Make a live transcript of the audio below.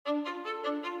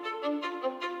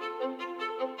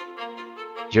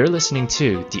You're listening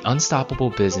to the Unstoppable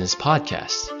Business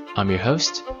Podcast. I'm your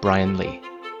host, Brian Lee.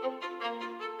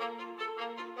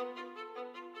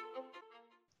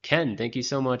 Ken, thank you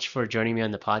so much for joining me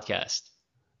on the podcast.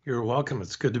 You're welcome.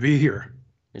 It's good to be here.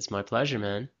 It's my pleasure,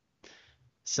 man.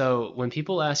 So when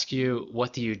people ask you,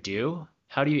 what do you do?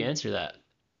 How do you answer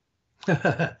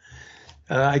that?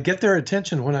 I get their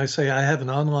attention when I say I have an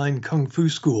online Kung Fu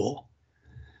school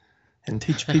and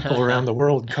teach people around the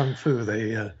world Kung Fu.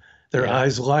 Their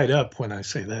eyes light up when I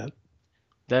say that.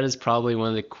 That is probably one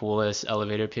of the coolest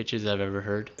elevator pitches I've ever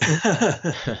heard.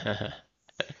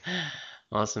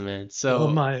 Awesome, man. So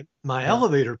well, my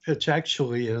elevator pitch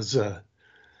actually is an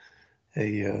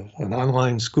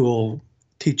online school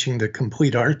teaching the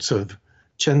complete arts of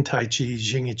Chen Tai Chi,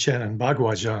 Jing Yi Chen, and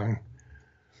Bagua Zhang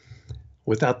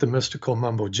without the mystical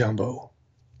mumbo jumbo.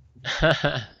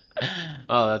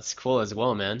 Oh, that's cool as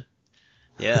well, man.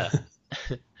 Yeah.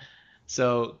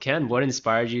 So, Ken, what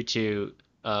inspired you to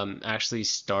actually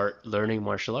start learning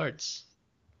martial arts?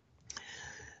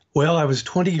 Well, I was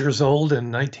 20 years old in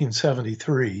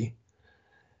 1973,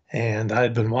 and I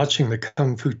had been watching the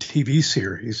Kung Fu TV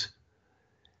series,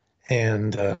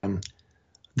 and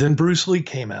then Bruce Lee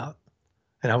came out,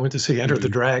 and I went to see Enter the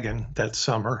Dragon that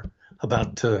summer,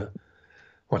 about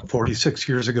 46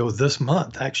 years ago this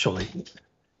month, actually.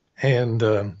 And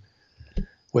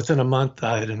within a month,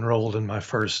 I had enrolled in my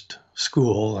first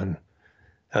school, and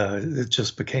it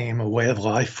just became a way of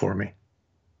life for me.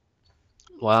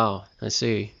 Wow, I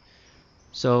see.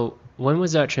 So when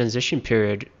was that transition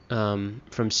period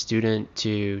from student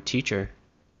to teacher?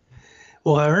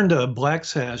 Well, I earned a black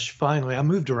sash finally. I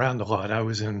moved around a lot. I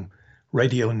was in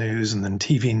radio news and then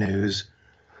TV news.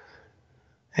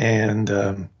 And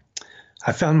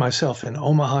I found myself in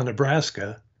Omaha,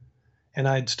 Nebraska, and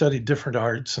I'd studied different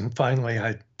arts. And finally,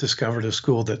 I discovered a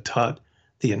school that taught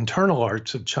the internal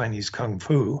arts of Chinese Kung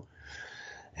Fu.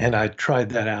 And I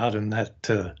tried that out, and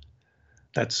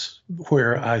that's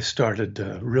where I started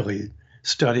really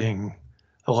studying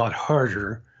a lot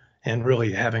harder and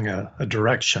really having a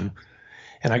direction.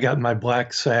 And I got my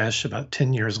black sash about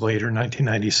 10 years later,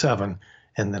 1997,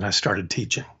 and then I started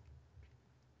teaching.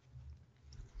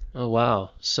 Oh,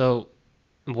 wow. So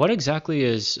what exactly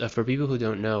is, for people who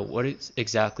don't know,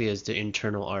 exactly is the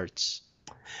internal arts?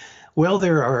 Well,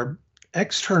 there are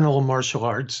external martial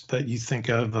arts that you think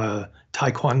of,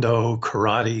 taekwondo,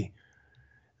 karate,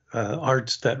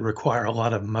 arts that require a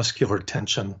lot of muscular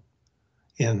tension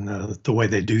in the way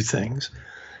they do things.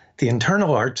 The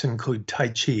internal arts include Tai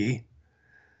Chi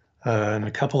and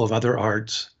a couple of other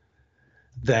arts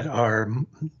that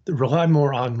rely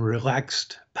more on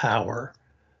relaxed power.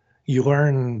 You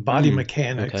learn body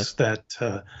mechanics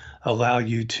that allow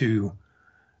you to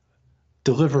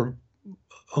deliver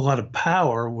a lot of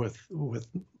power with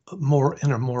more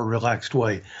in a more relaxed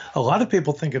way. A lot of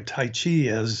people think of Tai Chi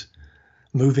as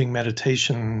moving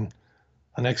meditation,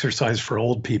 an exercise for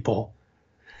old people,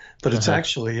 but it's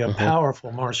actually a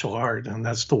powerful martial art, and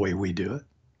that's the way we do it.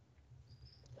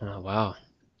 Oh, wow.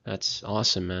 That's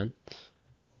awesome, man.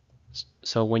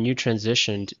 So when you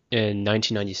transitioned in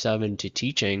 1997 to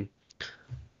teaching,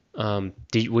 were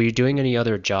you doing any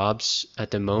other jobs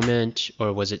at the moment,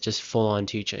 or was it just full-on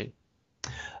teaching?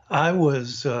 I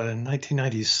was in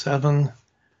 1997.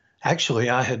 Actually,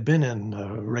 I had been in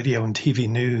radio and TV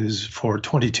news for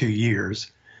 22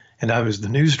 years, and I was the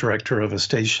news director of a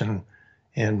station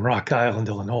in Rock Island,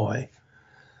 Illinois,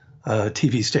 a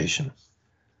TV station.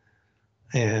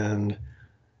 And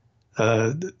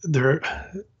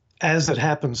as it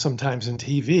happens sometimes in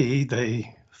TV,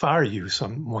 they fire you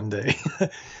one day.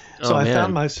 So I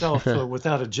found myself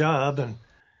without a job, and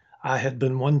I had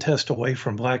been one test away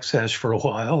from black sash for a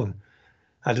while, and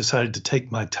I decided to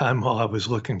take my time while I was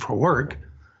looking for work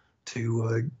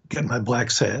to get my black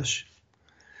sash.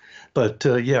 But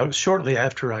shortly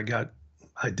after I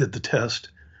did the test,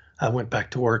 I went back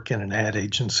to work in an ad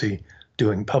agency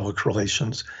doing public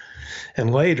relations.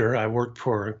 And later I worked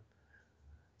for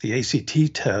the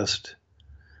ACT test,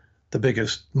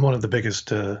 one of the biggest,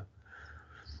 the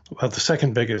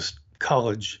second biggest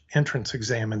college entrance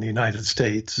exam in the United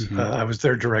States. Mm-hmm. I was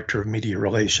their director of media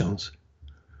relations,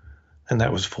 and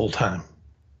that was full time.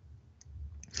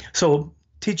 So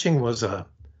teaching was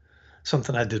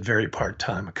something I did very part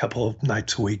time, a couple of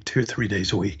nights a week, 2 or 3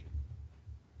 days a week.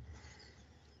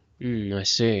 I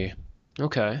see.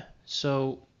 Okay.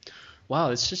 So,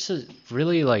 wow, it's just a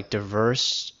really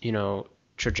diverse,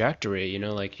 trajectory,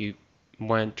 like you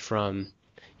went from,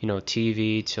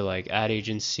 TV to ad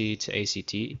agency to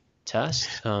ACT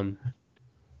test. Well,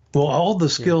 all the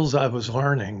skills I was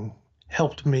learning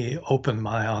helped me open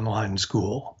my online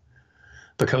school.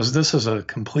 because this is a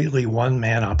completely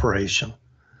one-man operation.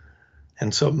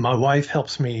 And so my wife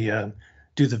helps me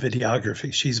do the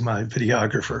videography. She's my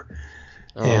videographer.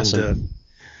 Oh, And awesome.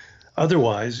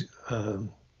 otherwise,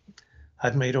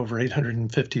 I've made over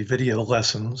 850 video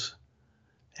lessons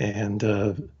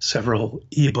and several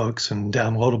ebooks and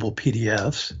downloadable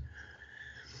PDFs.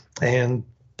 And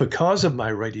because of my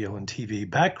radio and TV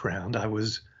background, I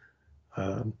was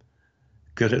uh,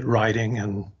 good at writing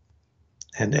and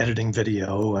editing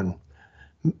video and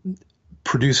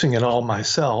producing it all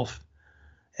myself.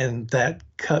 And that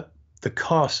cut the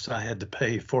costs I had to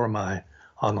pay for my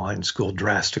online school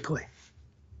drastically.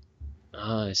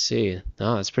 Oh, I see.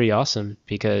 Oh, that's pretty awesome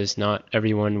because not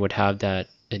everyone would have that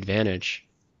advantage.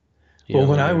 Well, when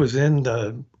When I you're, was in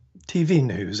the TV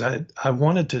news, I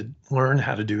wanted to learn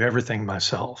how to do everything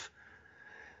myself.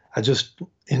 I just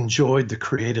enjoyed the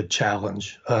creative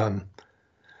challenge.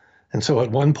 And so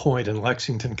at one point in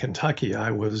Lexington, Kentucky,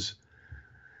 I was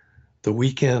the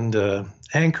weekend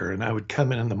anchor, and I would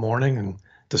come in the morning and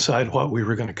decide what we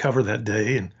were going to cover that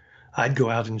day. And I'd go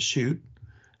out and shoot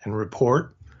and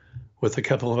report with a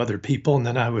couple of other people, and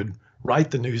then I would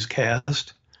write the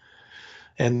newscast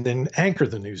and then anchor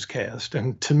the newscast.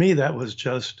 And to me, that was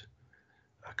just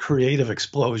a creative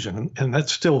explosion. And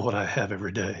that's still what I have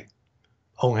every day.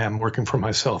 Only I'm working for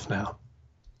myself now.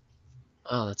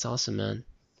 oh, that's awesome, man.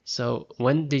 So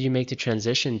when did you make the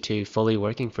transition to fully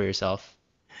working for yourself?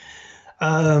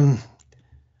 Um,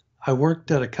 I worked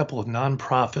at a couple of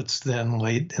nonprofits then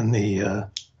late in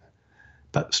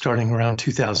but starting around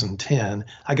 2010.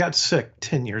 I got sick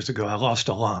 10 years ago. I lost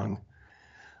a lung.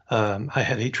 I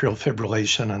had atrial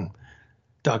fibrillation, and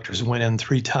doctors went in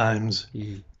 3 times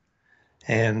Mhm.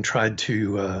 and tried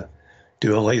to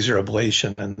do a laser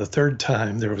ablation. And the third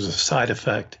time, there was a side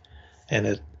effect, and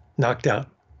it knocked out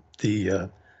the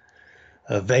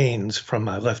veins from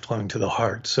my left lung to the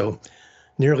heart. So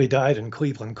nearly died in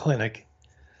Cleveland Clinic.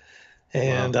 Wow.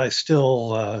 And I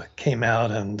still came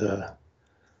out and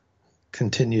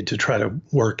continued to try to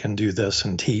work and do this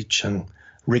and teach and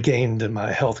regained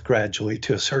my health gradually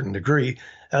to a certain degree.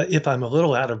 If I'm a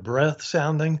little out of breath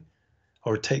sounding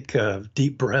or take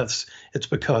deep breaths, it's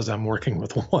because I'm working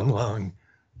with one lung.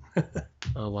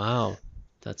 Oh, wow.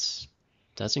 That's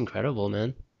that's incredible,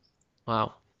 man.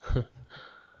 Wow.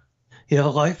 Yeah,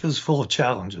 life is full of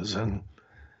challenges, and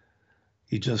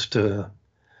you just, I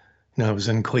was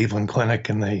in Cleveland Clinic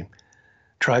and they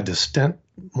tried to stent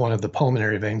one of the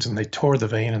pulmonary veins and they tore the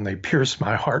vein and they pierced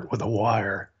my heart with a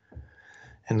wire.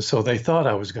 And so they thought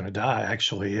I was going to die.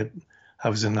 Actually, I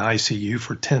was in the ICU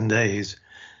for 10 days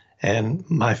and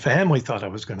my family thought I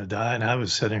was going to die. And I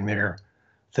was sitting there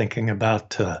thinking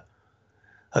about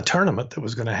a tournament that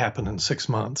was going to happen in 6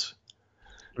 months.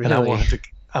 And Really?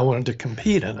 I wanted to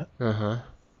compete in it. Uh-huh.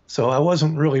 So I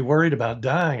wasn't really worried about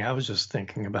dying. I was just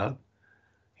thinking about,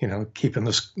 keeping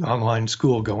this online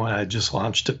school going. I had just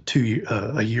launched it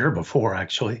a year before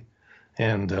actually,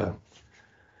 and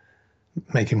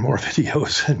making more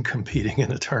videos and competing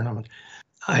in a tournament.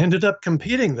 I ended up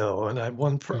competing though, and I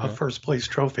won for a Uh-huh. first place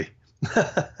trophy.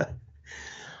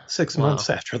 6 months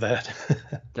Wow. after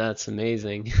that. That's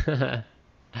amazing.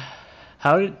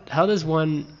 How does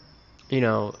one, you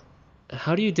know,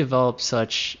 how do you develop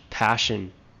such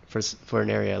passion for an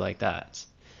area like that?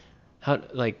 How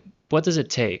like what does it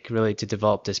take really to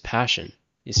develop this passion?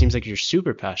 It seems like you're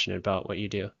super passionate about what you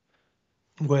do.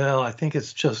 Well, I think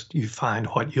it's just you find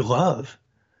what you love.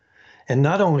 And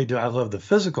not only do I love the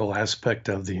physical aspect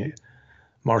of the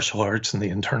martial arts and the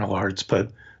internal arts,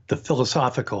 but the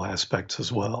philosophical aspects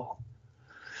as well.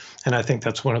 And I think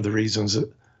that's one of the reasons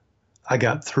that I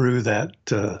got through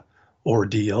that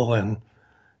ordeal. And,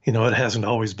 it hasn't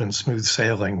always been smooth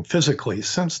sailing physically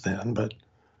since then, but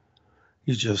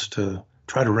you just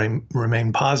try to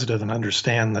remain positive and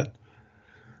understand that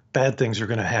bad things are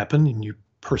going to happen and you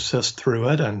persist through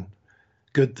it, and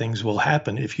good things will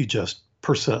happen if you just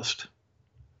persist.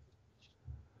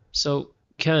 So,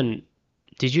 Ken,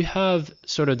 did you have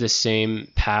sort of the same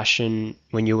passion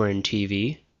when you were in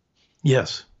TV?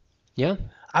 Yes, Yeah?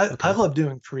 I Okay. love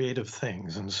doing creative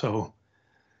things. And so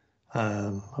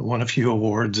I won a few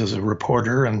awards as a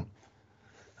reporter, and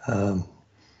um,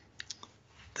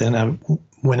 then I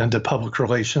went into public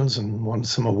relations and won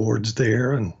some awards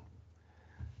there, and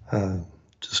uh,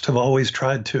 just have always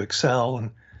tried to excel,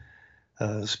 and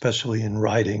especially in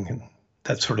writing and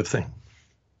that sort of thing.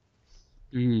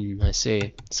 I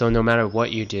see. So no matter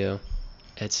what you do,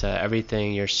 it's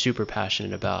everything you're super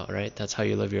passionate about, right? That's how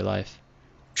you live your life.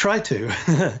 Try to.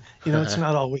 It's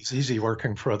not always easy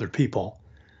working for other people,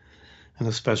 and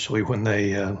especially when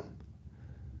they uh,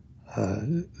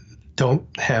 don't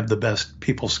have the best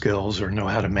people skills or know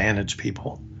how to manage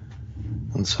people.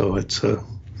 And so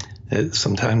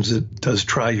sometimes it does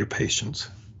try your patience.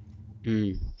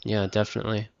 Yeah,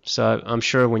 definitely. So I'm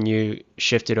sure when you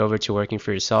shifted over to working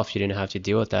for yourself, you didn't have to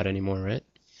deal with that anymore, right?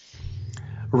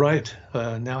 Right.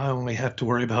 Now I only have to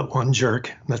worry about one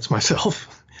jerk. That's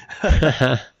myself.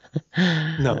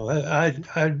 No,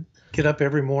 I get up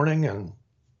every morning and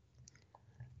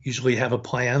usually have a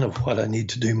plan of what I need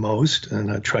to do most,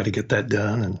 and I try to get that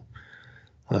done.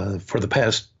 And for the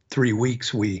past 3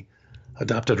 weeks, we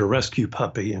adopted a rescue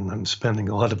puppy, and I'm spending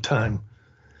a lot of time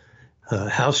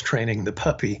house training the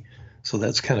puppy. So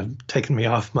that's kind of taken me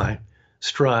off my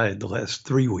stride the last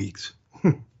 3 weeks.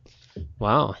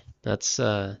 Wow, that's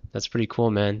pretty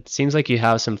cool, man. Seems like you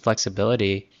have some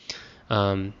flexibility.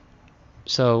 Um,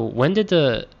 so when did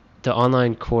the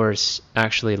online course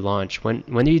actually launch? When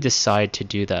did you decide to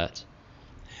do that?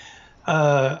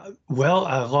 Well,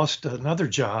 I lost another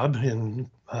job in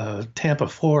Tampa,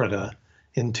 Florida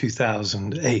in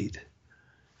 2008.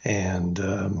 And,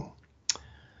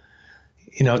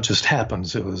 it just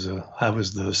happens. I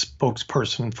was the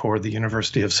spokesperson for the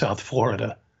University of South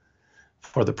Florida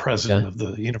for the president Okay. of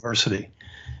the university.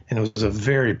 And it was a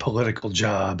very political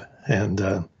job. And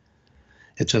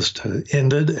it just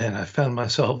ended. And I found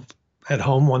myself at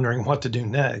home wondering what to do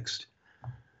next.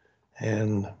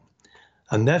 And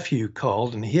a nephew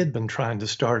called, and he had been trying to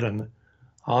start an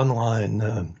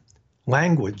online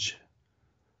language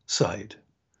site.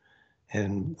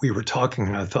 And we were talking,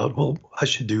 and I thought, well, I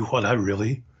should do what I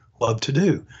really love to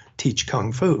do, teach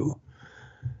Kung Fu.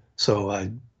 So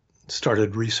I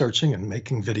started researching and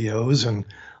making videos. And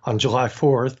on July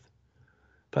 4th,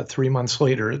 about 3 months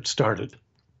later, it started.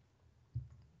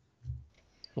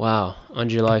 Wow, on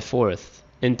July 4th.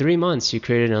 In 3 months, you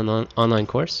created an online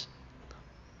course?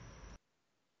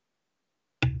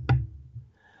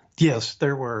 Yes,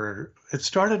 it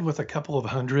started with a couple of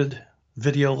hundred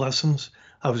video lessons.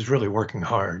 I was really working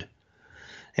hard.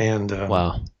 And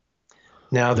Wow.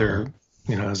 now Uh-huh.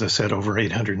 they're, as I said, over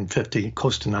 850,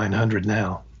 close to 900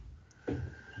 now.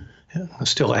 Yeah, I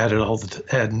still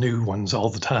add new ones all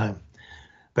the time.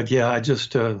 But yeah, I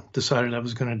just decided I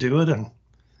was going to do it and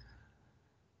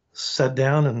sat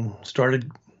down and started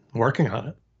working on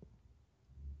it.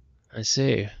 I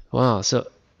see. Wow. So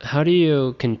how do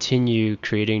you continue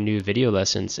creating new video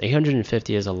lessons?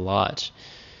 850 is a lot,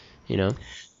 you know?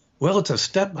 Well, it's a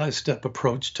step-by-step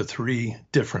approach to three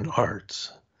different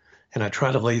arts, and I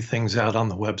try to lay things out on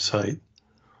the website.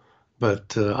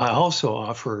 But I also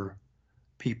offer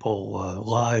people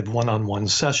live one-on-one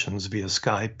sessions via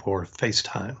Skype or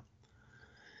FaceTime.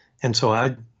 And so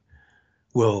I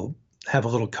will have a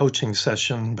little coaching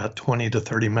session, about 20 to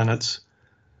 30 minutes,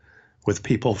 with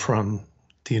people from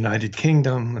the United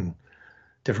Kingdom and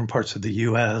different parts of the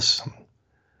US,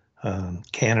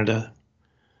 Canada.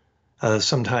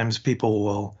 Sometimes people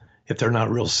will, if they're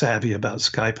not real savvy about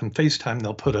Skype and FaceTime,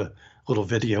 they'll put a little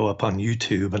video up on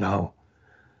YouTube, and I'll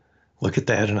look at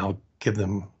that and I'll give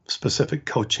them specific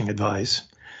coaching advice.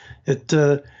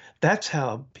 That's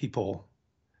how people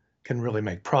can really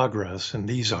make progress in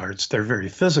these arts. They're very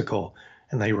physical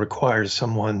and they require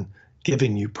someone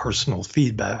giving you personal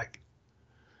feedback.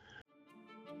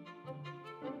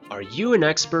 Are you an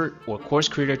expert or course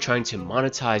creator trying to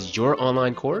monetize your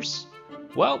online course?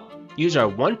 Well, use our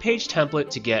one-page template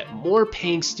to get more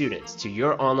paying students to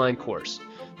your online course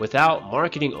without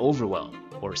marketing overwhelm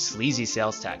or sleazy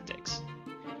sales tactics.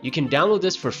 You can download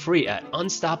this for free at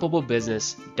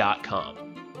unstoppablebusiness.com.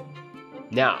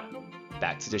 Now,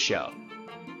 back to the show.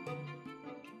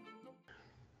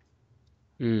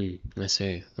 I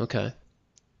see. Okay.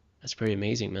 That's pretty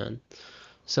amazing, man.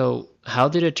 So, how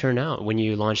did it turn out when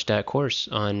you launched that course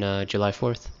on July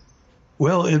 4th?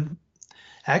 Well, it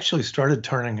actually started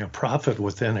turning a profit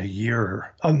within a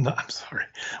year. No, I'm sorry,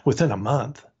 within a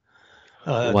month,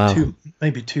 Wow.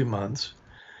 maybe 2 months.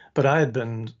 But I had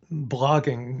been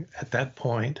blogging at that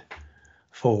point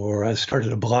I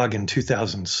started a blog in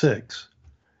 2006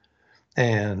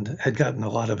 and had gotten a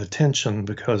lot of attention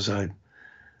because I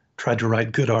tried to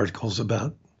write good articles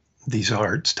about these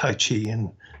arts, Tai Chi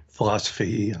and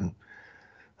philosophy. And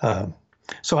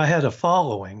so I had a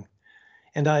following,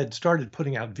 and I had started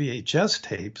putting out VHS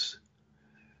tapes,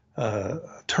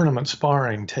 tournament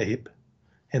sparring tape,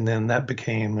 and then that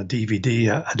became a DVD.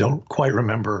 I don't quite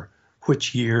remember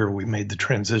which year we made the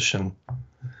transition.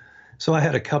 So I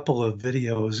had a couple of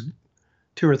videos,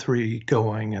 two or three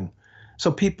going, and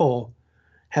so people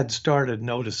had started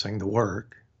noticing the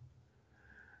work.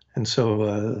 And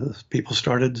so people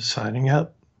started signing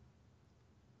up.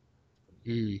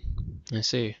 I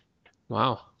see.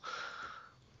 Wow.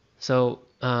 So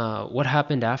What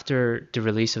happened after the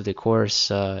release of the course?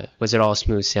 Was it all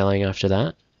smooth sailing after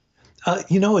that?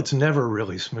 It's never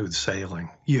really smooth sailing.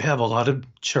 You have a lot of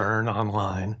churn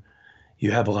online. You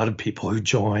have a lot of people who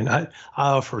join. I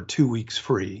offer 2 weeks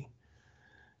free.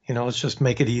 Let's just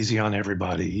make it easy on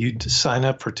everybody. You just sign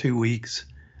up for 2 weeks,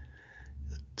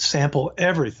 sample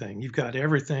everything. You've got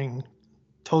everything,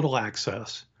 total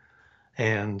access.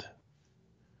 And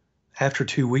after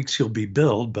 2 weeks, you'll be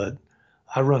billed. But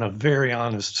I run a very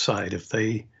honest site. If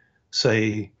they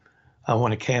say, I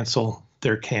want to cancel,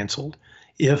 they're canceled.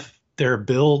 If they're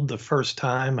billed the first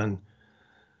time and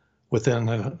within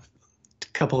a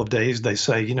couple of days they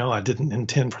say, I didn't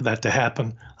intend for that to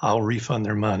happen, I'll refund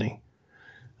their money.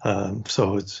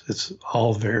 So it's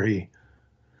all very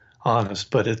honest,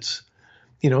 but it's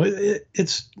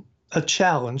a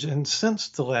challenge. And since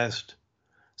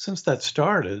that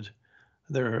started,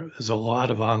 there is a lot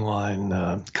of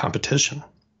online competition.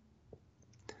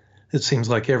 It seems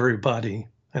like everybody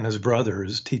and his brother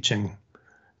is teaching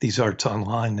these arts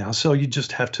online now. So you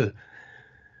just have to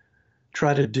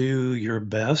try to do your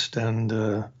best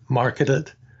and market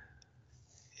it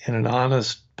in an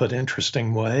honest but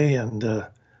interesting way and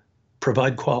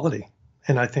provide quality.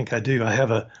 And I think I do. I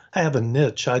have a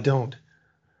niche. I don't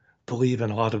believe in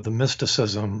a lot of the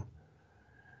mysticism,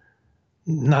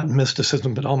 not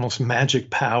mysticism, but almost magic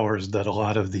powers that a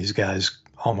lot of these guys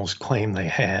almost claim they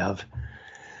have.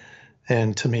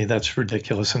 And to me, that's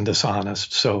ridiculous and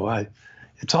dishonest. So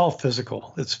it's all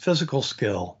physical. It's physical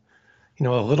skill. A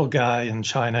little guy in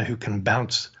China who can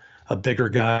bounce a bigger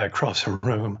guy across a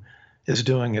room is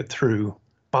doing it through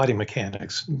body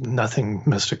mechanics, nothing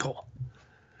mystical.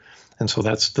 And so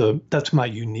that's my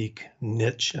unique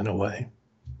niche in a way.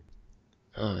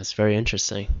 Oh, that's very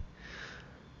interesting.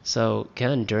 So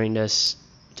Ken, during this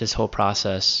whole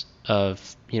process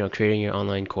of creating your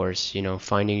online course,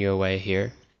 finding your way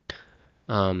here,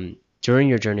 during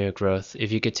your journey of growth,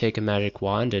 if you could take a magic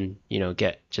wand and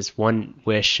get just one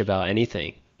wish about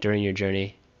anything during your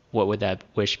journey, what would that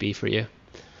wish be for you?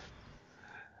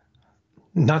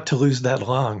 Not to lose that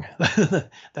long.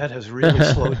 That has really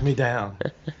slowed me down.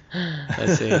 I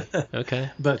see.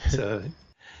 Okay. But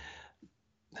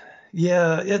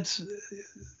yeah, it's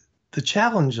the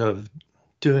challenge of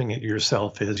doing it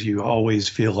yourself is you always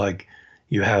feel like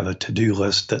you have a to-do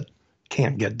list that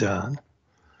can't get done.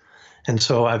 And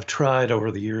so I've tried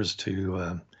over the years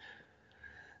to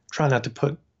try not to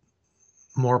put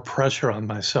more pressure on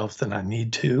myself than I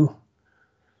need to.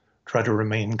 Try to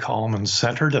remain calm and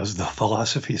centered, as the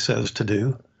philosophy says to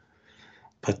do.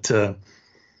 But,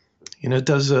 it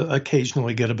does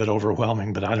occasionally get a bit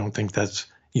overwhelming, but I don't think that's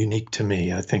unique to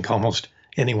me. I think almost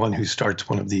anyone who starts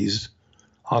one of these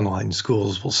online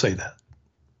schools will say that.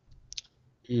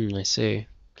 I see.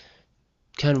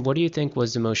 Ken, what do you think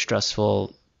was the most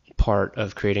stressful part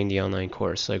of creating the online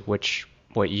course? Like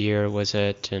what year was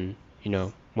it, and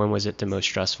when was it the most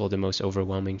stressful, the most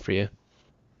overwhelming for you?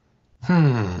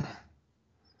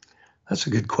 That's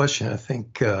a good question. I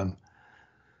think when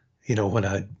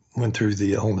I went through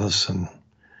the illness and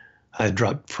I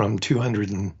dropped from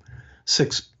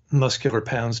 206 muscular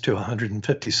pounds to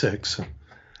 156.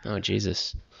 Oh,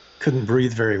 Jesus. Couldn't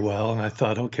breathe very well, and I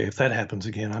thought, okay, if that happens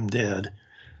again, I'm dead.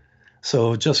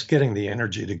 So just getting the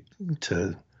energy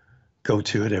to go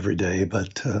to it every day,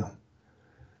 but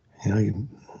you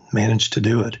managed to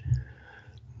do it.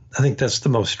 I think that's the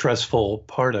most stressful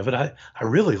part of it. I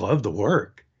really love the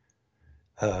work.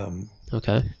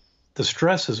 Okay. The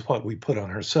stress is what we put on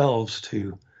ourselves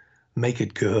to make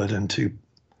it good, and to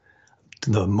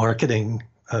the marketing.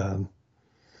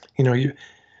 You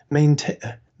maintain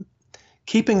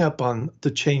keeping up on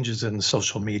the changes in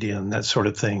social media and that sort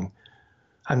of thing.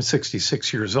 I'm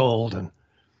 66 years old, and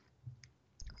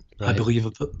right. I believe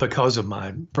because of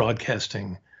my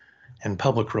broadcasting and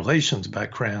public relations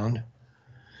background,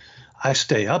 I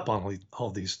stay up on all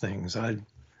these things. I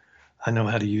know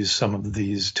how to use some of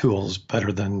these tools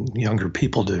better than younger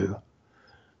people do,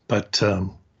 but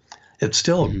it's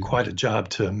still quite a job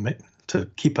to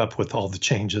keep up with all the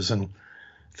changes in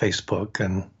Facebook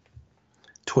and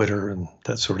Twitter and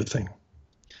that sort of thing.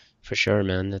 For sure,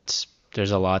 man.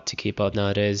 There's a lot to keep up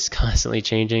nowadays, constantly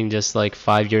changing. Just like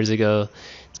 5 years ago,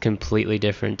 it's completely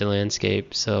different, the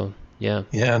landscape. So yeah.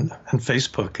 Yeah, and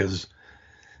Facebook is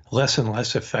less and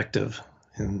less effective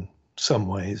in some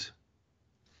ways.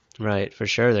 Right, for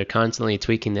sure. They're constantly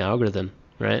tweaking the algorithm,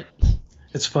 right?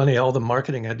 It's funny, all the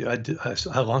marketing I do.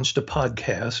 I launched a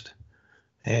podcast,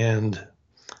 and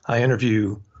I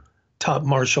interview top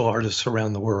martial artists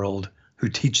around the world who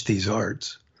teach these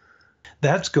arts.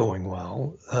 That's going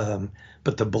well,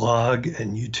 but the blog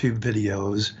and YouTube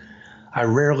videos, I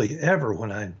rarely ever,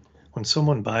 when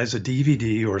someone buys a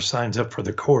DVD or signs up for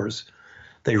the course,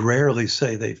 they rarely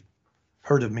say they've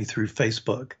heard of me through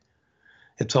Facebook.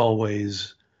 It's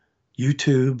always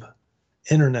YouTube,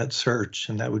 internet search,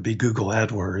 and that would be Google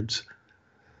AdWords,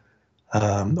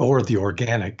 or the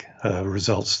organic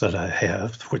results that I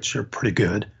have, which are pretty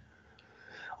good,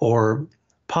 or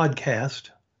podcast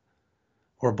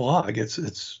or blog.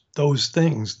 It's those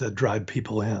things that drive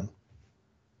people in.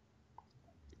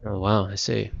 Oh, wow, I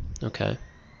see. Okay.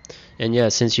 And yeah,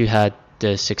 since you had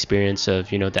this experience of,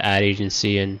 the ad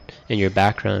agency and your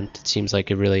background, it seems like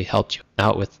it really helped you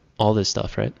out with all this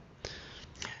stuff, right?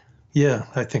 Yeah,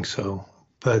 I think so.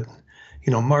 But,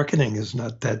 marketing is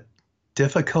not that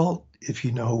difficult if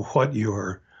you know what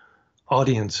your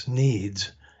audience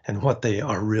needs and what they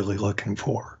are really looking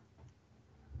for.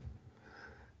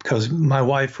 Because my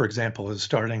wife, for example, is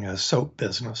starting a soap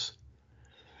business,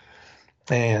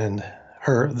 and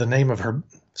the name of her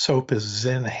soap is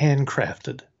Zen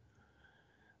Handcrafted.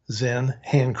 Zen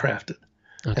Handcrafted.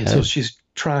 And so Okay. she's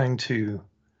trying to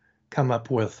come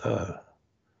up with,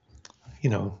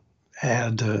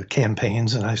 ad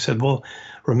campaigns. And I said, well,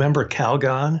 remember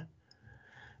Calgon?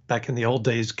 Back in the old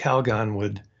days, Calgon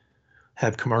would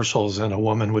have commercials and a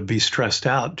woman would be stressed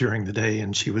out during the day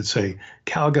and she would say,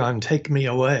 Calgon, take me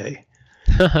away.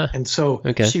 And so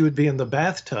Okay. she would be in the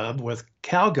bathtub with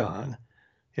Calgon,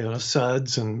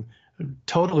 suds, and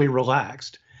totally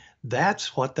relaxed.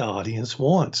 That's what the audience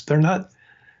wants. They're not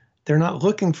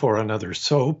looking for another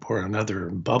soap or another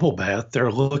bubble bath.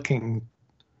 They're looking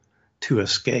to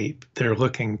escape. They're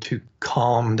looking to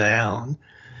calm down.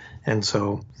 And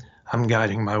so I'm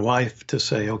guiding my wife to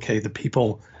say, okay, the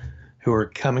people who are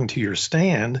coming to your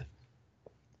stand,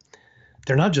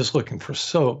 they're not just looking for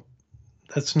soap.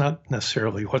 That's not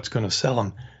necessarily what's going to sell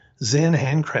them. Zen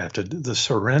Handcrafted, the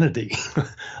serenity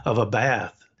of a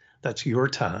bath, that's your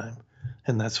time.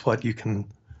 And that's what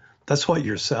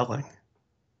you're selling.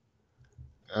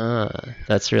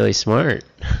 That's really smart.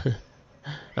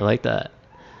 I like that.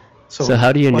 So So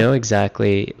how do you what know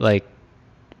exactly, like,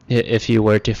 if you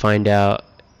were to find out,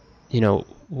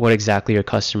 what exactly your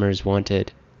customers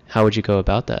wanted, how would you go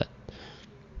about that?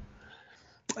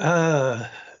 uh,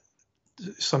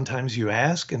 sometimes you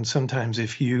ask, and sometimes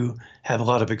if you have a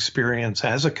lot of experience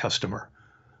as a customer,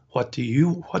 what do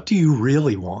you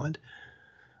really want?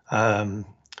 Um,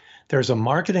 there's a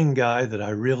marketing guy that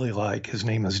I really like. His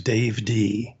name is Dave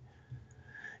D.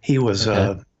 He was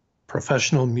Okay. a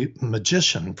professional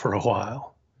magician for a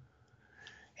while.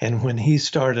 And when he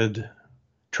started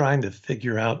trying to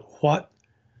figure out what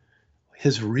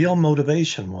his real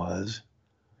motivation was,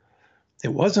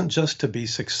 it wasn't just to be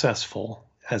successful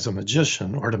as a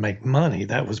magician or to make money.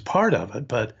 That was part of it.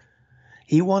 But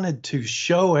he wanted to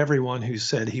show everyone who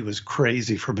said he was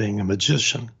crazy for being a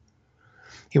magician,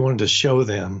 he wanted to show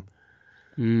them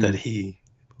that Mm. he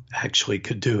actually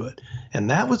could do it. And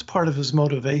that was part of his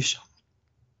motivation.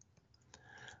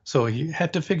 So you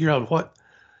have to figure out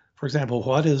for example,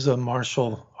 what is a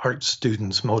martial arts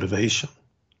student's motivation?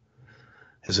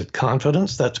 Is it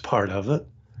confidence? That's part of it.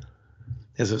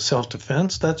 Is it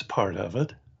self-defense? That's part of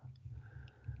it.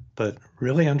 But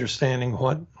really understanding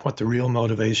what the real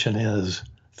motivation is,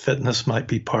 fitness might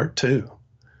be part two.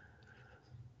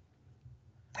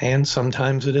 And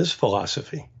sometimes it is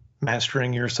philosophy,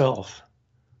 mastering yourself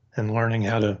and learning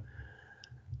how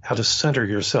to center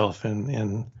yourself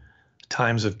in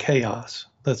times of chaos.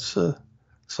 It's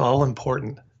all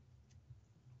important.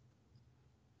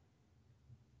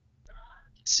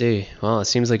 See, well, it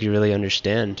seems like you really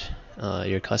understand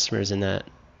your customers in that.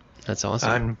 That's awesome.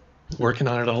 I'm working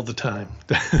on it all the time,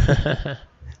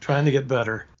 trying to get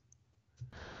better.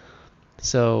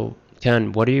 So,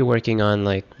 Ken, what are you working on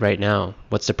like right now?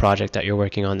 What's the project that you're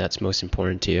working on that's most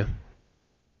important to you?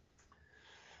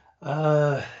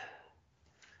 Uh,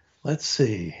 let's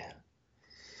see.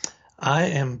 I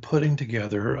am putting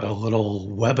together a little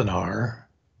webinar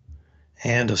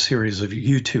and a series of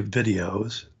YouTube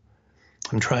videos.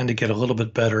 I'm trying to get a little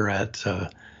bit better at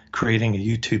creating a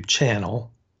YouTube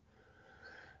channel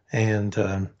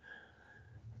and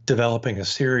developing a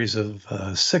series of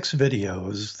 6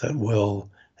 videos that will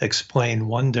explain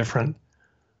one different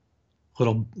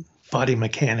little body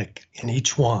mechanic in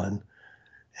each one,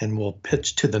 and we'll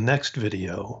pitch to the next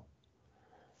video.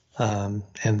 And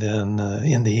then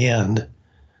in the end,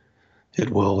 it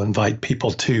will invite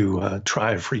people to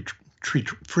try a free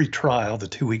trial, the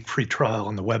 2-week free trial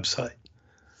on the website.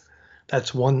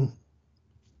 That's one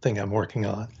thing I'm working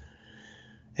on.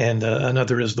 And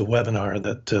another is the webinar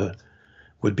that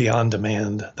would be on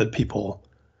demand, that people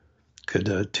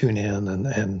could tune in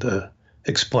and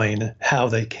explain how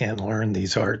they can learn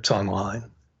these arts online.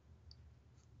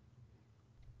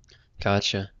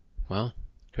 Gotcha. Wow,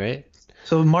 great.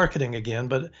 So marketing again,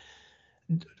 but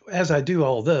as I do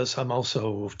all this, I'm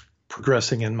also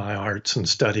progressing in my arts and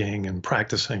studying and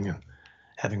practicing and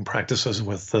having practices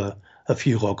with a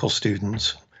few local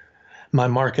students. My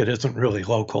market isn't really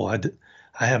local. I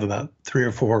have about 3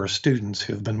 or 4 students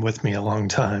who have been with me a long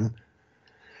time,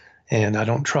 and I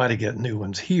don't try to get new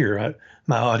ones here.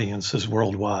 My audience is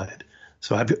worldwide.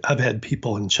 So I've had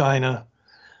people in China,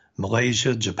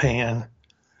 Malaysia, Japan,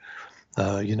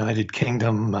 United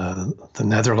Kingdom, the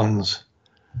Netherlands,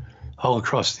 all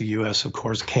across the US, of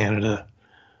course, Canada.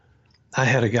 I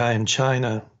had a guy in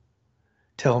China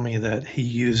tell me that he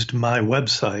used my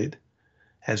website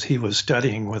as he was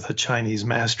studying with a Chinese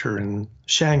master in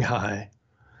Shanghai.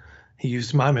 He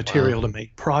used my material to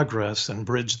make progress and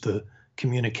bridge the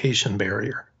communication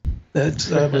barrier.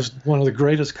 That was one of the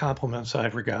greatest compliments I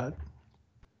ever got.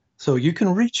 So you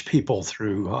can reach people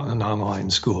through an online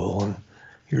school, and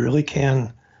you really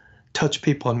can touch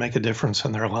people and make a difference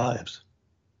in their lives.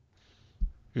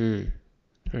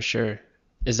 For sure.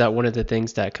 Is that one of the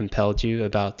things that compelled you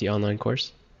about the online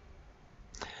course?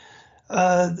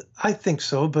 I think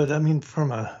so, but I mean,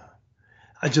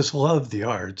 I just love the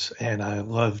arts and I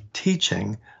love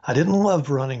teaching. I didn't love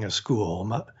running a school.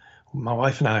 My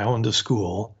wife and I owned a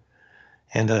school,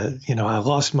 and I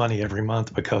lost money every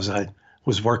month because I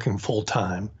was working full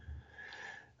time.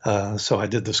 So I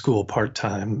did the school part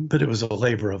time, but it was a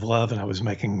labor of love, and I was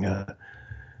making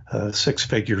 6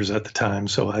 figures at the time,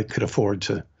 so I could afford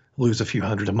to lose a few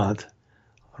hundred a month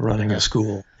running a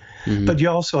school. Mm-hmm. But you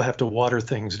also have to water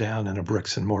things down in a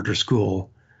bricks and mortar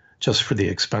school just for the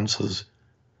expenses.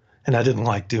 And I didn't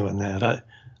like doing that. I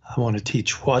want to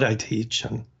teach what I teach,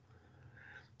 and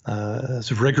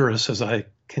as rigorous as I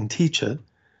can teach it,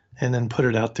 and then put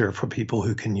it out there for people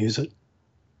who can use it.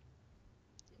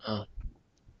 Oh,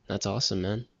 that's awesome,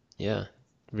 man. Yeah,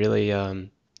 really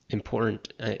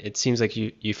important. It seems like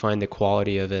you find the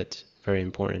quality of it very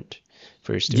important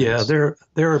for your students. Yeah,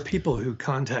 there are people who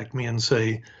contact me and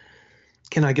say,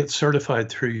 can I get certified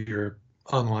through your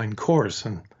online course?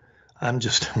 And I'm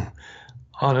just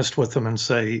honest with them and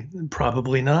say,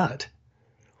 probably not.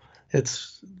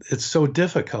 It's so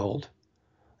difficult.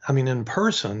 I mean, in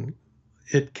person,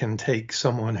 it can take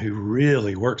someone who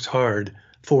really works hard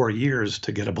 4 years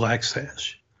to get a black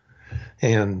sash.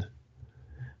 And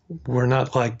we're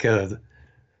not like the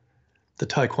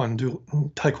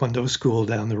Taekwondo school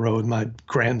down the road. My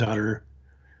granddaughter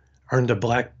earned a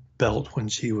black belt when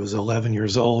she was 11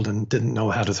 years old and didn't know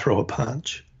how to throw a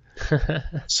punch.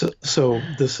 So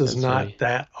this is not funny.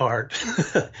 That art.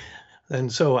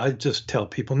 And so I just tell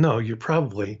people, no, you're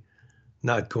probably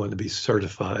not going to be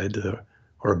certified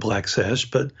or a black sash,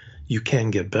 but you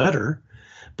can get better.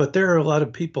 But there are a lot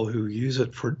of people who use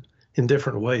it in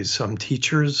different ways. Some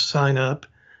teachers sign up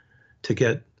to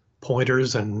get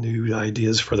pointers and new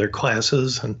ideas for their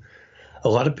classes. And a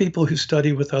lot of people who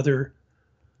study with other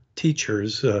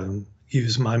teachers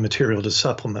use my material to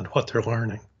supplement what they're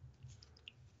learning.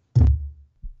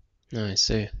 I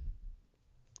see.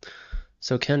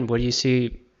 So Ken, what do you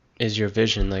see is your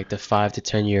vision, like the 5 to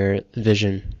 10 year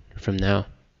vision from now?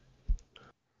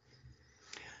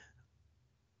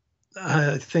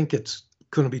 I think it's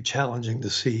going to be challenging to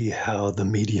see how the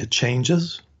media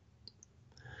changes,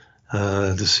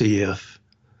 to see if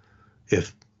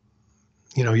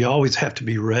you always have to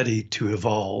be ready to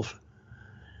evolve.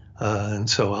 And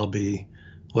so I'll be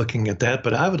looking at that,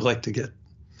 but I would like to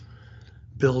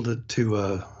build it to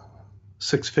a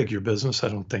 6-figure business. I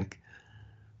don't think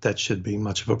that should be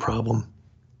much of a problem.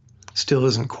 Still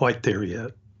isn't quite there yet.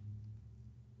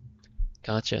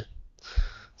 Gotcha.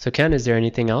 So Ken, is there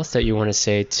anything else that you want to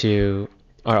say to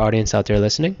our audience out there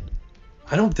listening?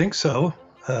 I don't think so.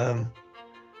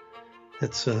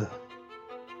 It's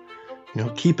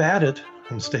keep at it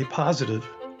and stay positive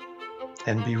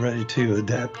and be ready to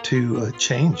adapt to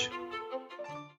change.